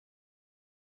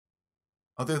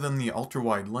Other than the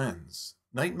ultra-wide lens,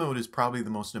 night mode is probably the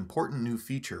most important new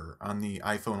feature on the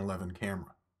iPhone 11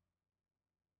 camera.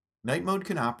 Night mode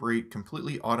can operate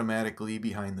completely automatically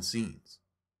behind the scenes,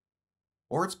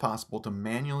 or it's possible to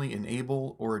manually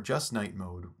enable or adjust night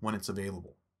mode when it's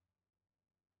available.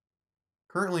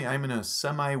 Currently, I'm in a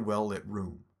semi-well-lit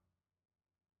room.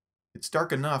 It's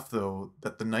dark enough, though,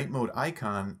 that the night mode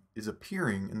icon is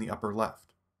appearing in the upper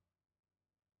left.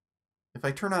 If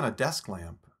I turn on a desk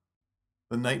lamp,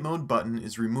 the night mode button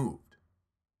is removed.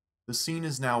 The scene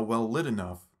is now well lit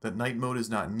enough that night mode is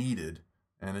not needed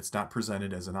and it's not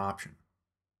presented as an option.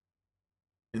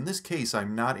 In this case,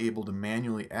 I'm not able to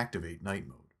manually activate night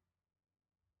mode.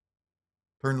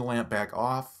 Turn the lamp back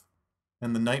off,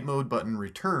 and the night mode button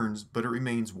returns, but it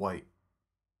remains white.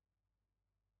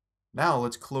 Now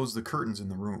let's close the curtains in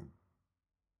the room.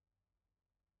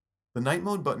 The night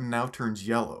mode button now turns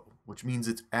yellow, which means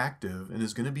it's active and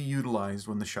is going to be utilized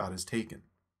when the shot is taken.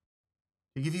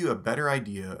 To give you a better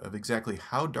idea of exactly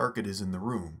how dark it is in the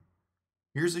room,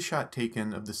 here's a shot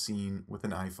taken of the scene with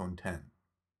an iPhone X.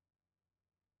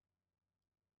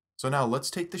 So now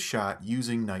let's take the shot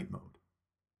using night mode.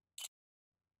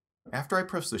 After I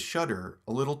press the shutter,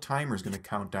 a little timer is going to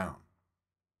count down.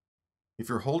 If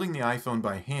you're holding the iPhone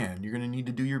by hand, you're going to need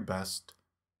to do your best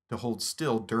to hold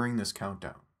still during this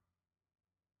countdown.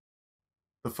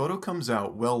 The photo comes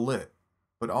out well lit,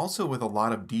 but also with a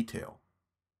lot of detail.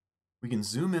 We can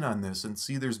zoom in on this and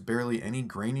see there's barely any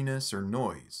graininess or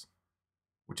noise,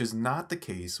 which is not the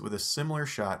case with a similar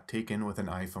shot taken with an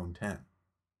iPhone X.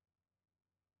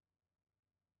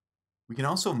 We can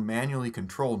also manually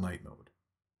control night mode.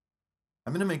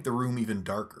 I'm going to make the room even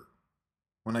darker.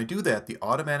 When I do that, the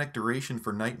automatic duration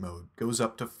for night mode goes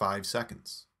up to 5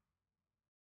 seconds.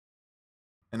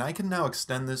 And I can now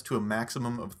extend this to a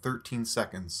maximum of 13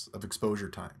 seconds of exposure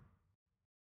time.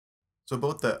 So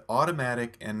both the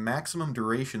automatic and maximum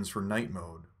durations for night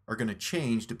mode are going to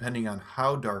change depending on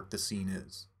how dark the scene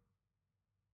is.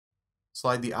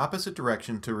 Slide the opposite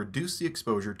direction to reduce the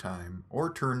exposure time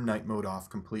or turn night mode off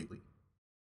completely.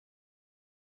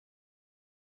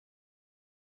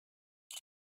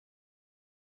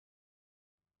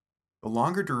 The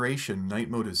longer duration night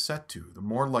mode is set to, the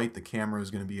more light the camera is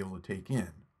going to be able to take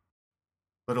in.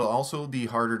 But it'll also be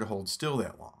harder to hold still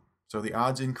that long, so the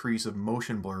odds increase of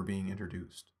motion blur being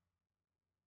introduced.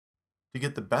 To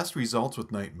get the best results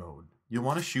with night mode, you'll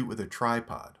want to shoot with a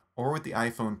tripod or with the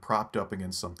iPhone propped up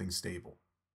against something stable.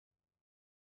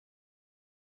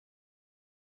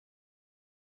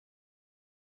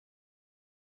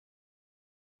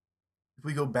 If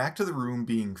we go back to the room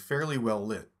being fairly well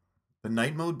lit, the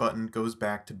night mode button goes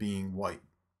back to being white.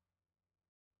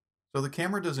 So the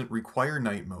camera doesn't require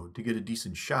night mode to get a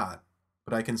decent shot,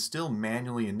 but I can still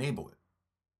manually enable it.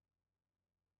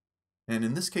 And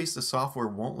in this case, the software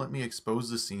won't let me expose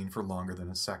the scene for longer than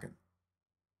a second.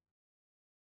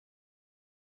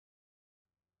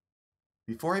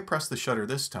 Before I press the shutter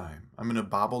this time, I'm going to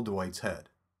bobble Dwight's head.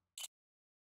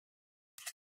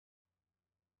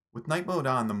 With night mode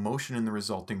on, the motion in the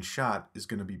resulting shot is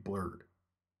going to be blurred.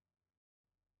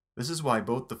 This is why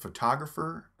both the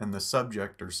photographer and the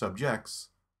subject or subjects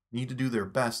need to do their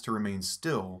best to remain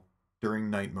still during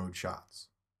night mode shots.